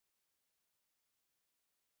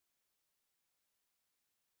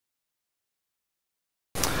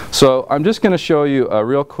So I'm just going to show you a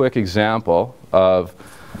real quick example of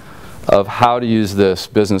how to use this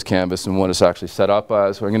business canvas and what it's actually set up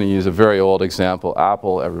as. We're going to use a very old example,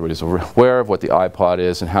 Apple. Everybody's aware of what the iPod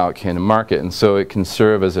is and how it came to market, and so it can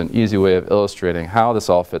serve as an easy way of illustrating how this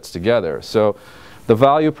all fits together. So the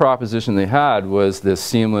value proposition they had was this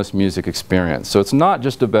seamless music experience. So it's not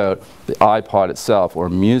just about the iPod itself or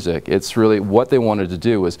music. It's really what they wanted to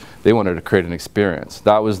do was they wanted to create an experience.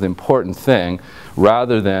 That was the important thing,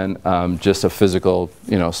 rather than just a physical,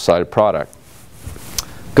 sided product.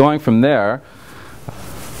 Going from there,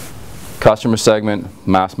 customer segment,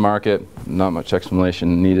 mass market, not much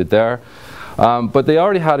explanation needed there. But they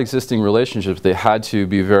already had existing relationships they had to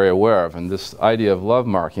be very aware of. And this idea of love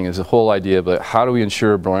marking is a whole idea about how do we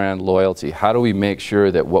ensure brand loyalty? How do we make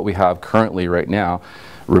sure that what we have currently right now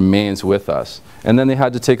remains with us? And then they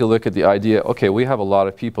had to take a look at the idea, okay, we have a lot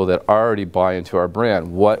of people that already buy into our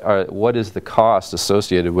brand. What is the cost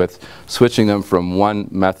associated with switching them from one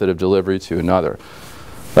method of delivery to another?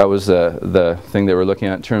 That was the thing they were looking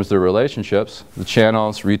at in terms of their relationships, the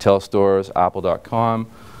channels, retail stores, Apple.com,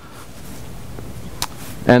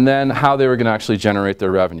 and then how they were going to actually generate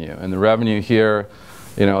their revenue. And the revenue here,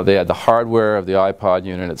 they had the hardware of the iPod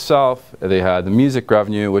unit itself, they had the music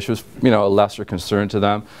revenue, which was a lesser concern to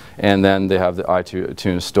them, and then they have the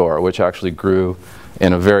iTunes store, which actually grew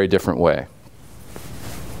in a very different way.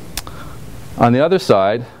 On the other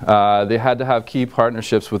side, they had to have key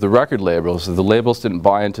partnerships with the record labels. If the labels didn't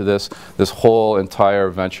buy into this, this whole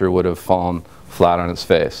entire venture would have fallen flat on its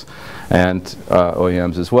face. And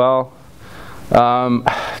OEMs as well.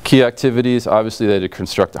 Key activities, obviously they had to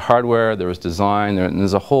construct the hardware, there was design, and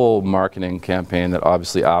there's a whole marketing campaign that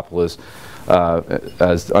obviously Apple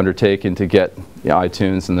has undertaken to get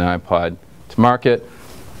iTunes and the iPod to market.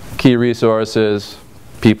 Key resources,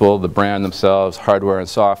 people, the brand themselves, hardware and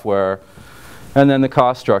software, and then the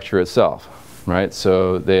cost structure itself, right?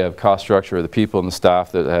 So they have cost structure of the people and the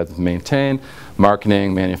staff that have to maintain,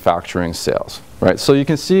 marketing, manufacturing, sales, right? So you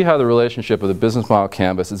can see how the relationship of the business model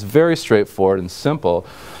canvas is very straightforward and simple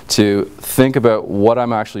to think about what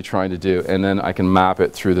I'm actually trying to do, and then I can map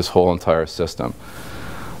it through this whole entire system.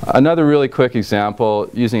 Another really quick example,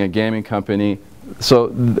 using a gaming company. So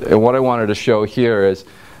what I wanted to show here is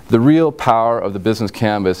the real power of the business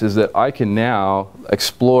canvas is that I can now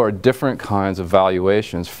explore different kinds of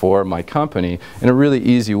valuations for my company in a really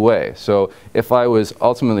easy way. So if I was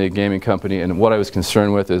ultimately a gaming company and what I was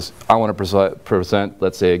concerned with is I want to present,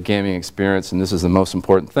 let's say, a gaming experience, and this is the most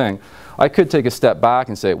important thing, I could take a step back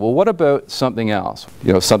and say, well, what about something else?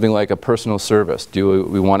 Something like a personal service. Do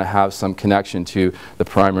we want to have some connection to the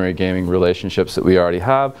primary gaming relationships that we already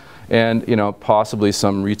have? And possibly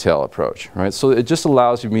some retail approach, right? So it just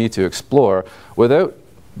allows me to explore without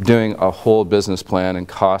doing a whole business plan and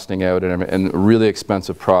costing out and a really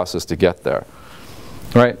expensive process to get there,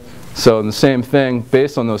 right? So in the same thing,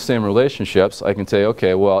 based on those same relationships, I can say,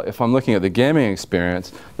 okay, well, if I'm looking at the gaming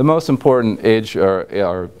experience, the most important age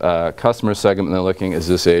or customer segment they're looking is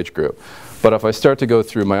this age group. But if I start to go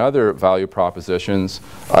through my other value propositions,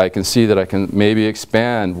 I can see that I can maybe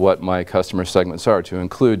expand what my customer segments are to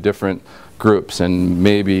include different groups and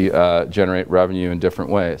maybe generate revenue in different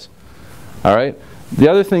ways. All right? The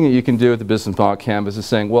other thing that you can do with the business model canvas is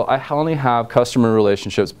saying, well, I only have customer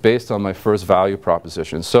relationships based on my first value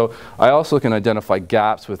proposition. So I also can identify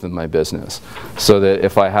gaps within my business. So that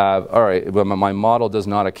if I have, all right, but my model does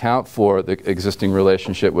not account for the existing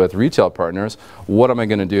relationship with retail partners, what am I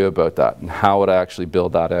going to do about that? And how would I actually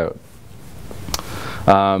build that out?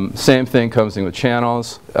 Same thing comes in with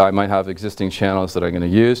channels. I might have existing channels that I'm going to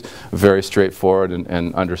use, very straightforward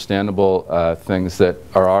and understandable things that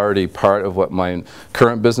are already part of what my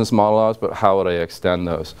current business model is, but how would I extend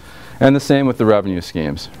those? And the same with the revenue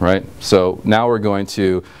schemes, right? So now we're going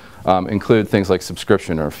to include things like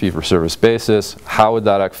subscription or fee-for-service basis. How would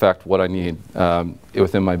that affect what I need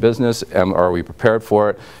within my business? Are we prepared for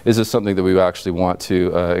it? Is this something that we actually want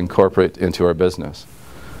to incorporate into our business?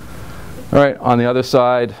 All right, on the other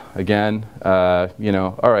side, again,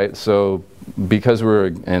 all right, so because we're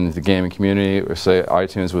in the gaming community, or say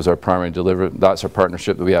iTunes was our primary deliverer, that's our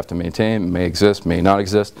partnership that we have to maintain. It may exist, may not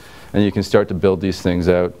exist, and you can start to build these things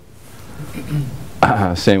out.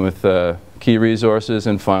 Same with key resources,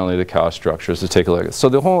 and finally the cost structures to take a look at. So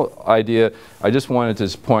the whole idea, I just wanted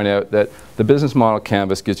to point out that the business model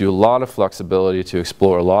canvas gives you a lot of flexibility to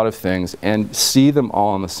explore a lot of things and see them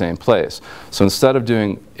all in the same place. So instead of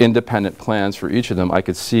doing independent plans for each of them, I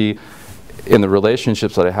could see in the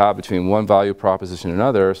relationships that I have between one value proposition and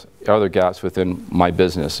others, are there gaps within my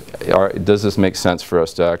business? Does this make sense for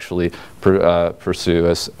us to actually pursue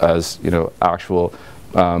as actual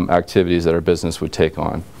activities that our business would take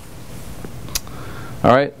on?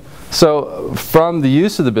 All right. So from the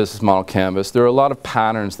use of the business model canvas, there are a lot of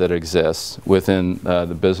patterns that exist within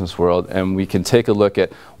the business world, and we can take a look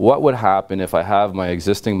at what would happen if I have my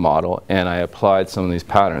existing model and I applied some of these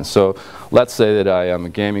patterns. So let's say that I am a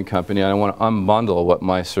gaming company and I want to unbundle what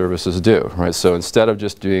my services do, right? So instead of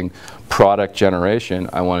just doing product generation,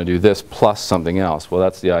 I want to do this plus something else. Well,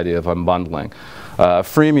 that's the idea of unbundling.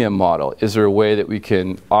 Freemium model, is there a way that we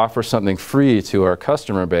can offer something free to our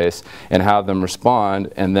customer base and have them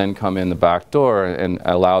respond and then come in the back door and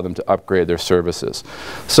allow them to upgrade their services?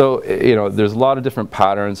 So, you know, there's a lot of different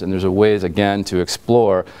patterns, and there's ways, again, to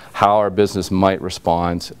explore how our business might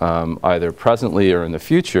respond either presently or in the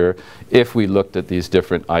future if we looked at these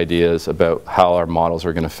different ideas about how our models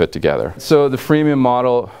are going to fit together. So the freemium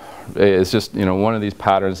model is just, you know, one of these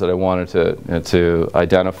patterns that I wanted to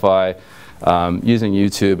identify. Using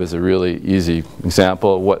YouTube as a really easy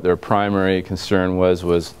example, what their primary concern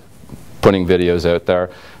was putting videos out there.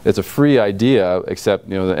 It's a free idea, except,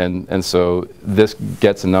 you know, and so this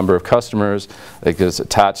gets a number of customers. It gets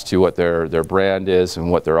attached to what their brand is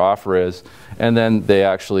and what their offer is, and then they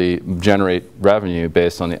actually generate revenue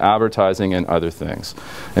based on the advertising and other things.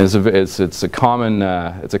 And it's a common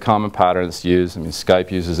pattern that's used. I mean,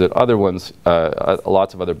 Skype uses it. Other ones,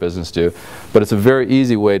 lots of other businesses do. But it's a very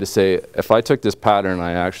easy way to say, if I took this pattern and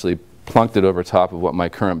I actually plunked it over top of what my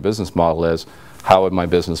current business model is, how would my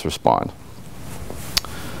business respond?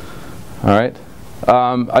 All right.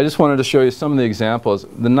 I just wanted to show you some of the examples.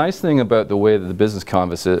 The nice thing about the way that the business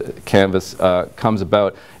canvas comes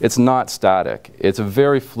about, it's not static. It's a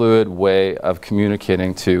very fluid way of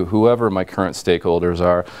communicating to whoever my current stakeholders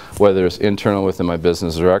are, whether it's internal within my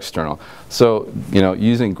business or external. So, you know,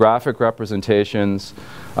 using graphic representations,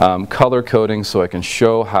 color coding so I can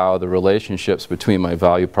show how the relationships between my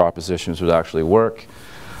value propositions would actually work.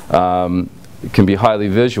 It can be highly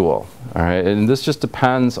visual, all right? And this just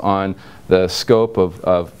depends on the scope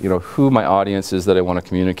of you know, who my audience is that I want to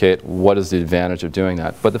communicate, what is the advantage of doing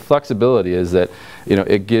that. But the flexibility is that, you know,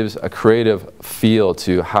 it gives a creative feel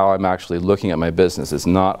to how I'm actually looking at my business. It's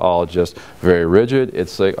not all just very rigid.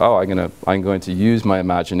 It's like, oh, I'm going to use my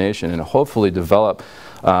imagination and hopefully develop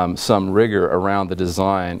some rigor around the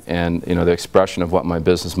design and, you know, the expression of what my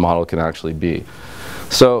business model can actually be.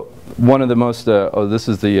 So one of the most, this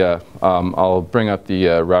is the, I'll bring up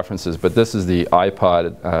the references, but this is the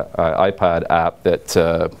iPad app that,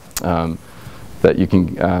 that you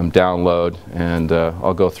can download, and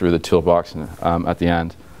I'll go through the toolbox at the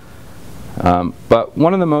end. But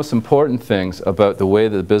one of the most important things about the way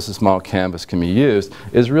that the business model canvas can be used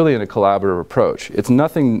is really in a collaborative approach. It's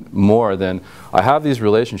nothing more than, I have these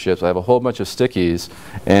relationships, I have a whole bunch of stickies,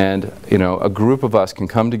 and, you know, a group of us can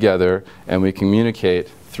come together and we communicate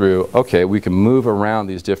through, okay, we can move around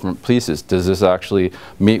these different pieces. Does this actually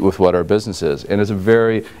meet with what our business is? And it's a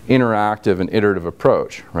very interactive and iterative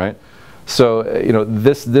approach, right? So, you know,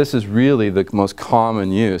 this is really the most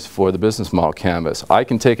common use for the business model canvas. I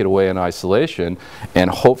can take it away in isolation, and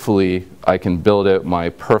hopefully I can build out my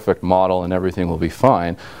perfect model and everything will be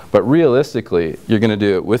fine. But realistically, you're going to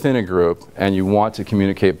do it within a group, and you want to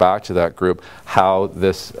communicate back to that group how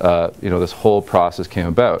this, you know, this whole process came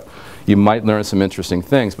about. You might learn some interesting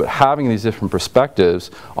things, but having these different perspectives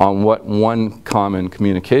on what one common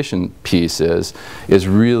communication piece is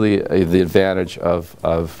really the advantage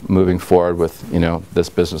of moving forward with, you know, this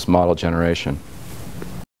business model generation.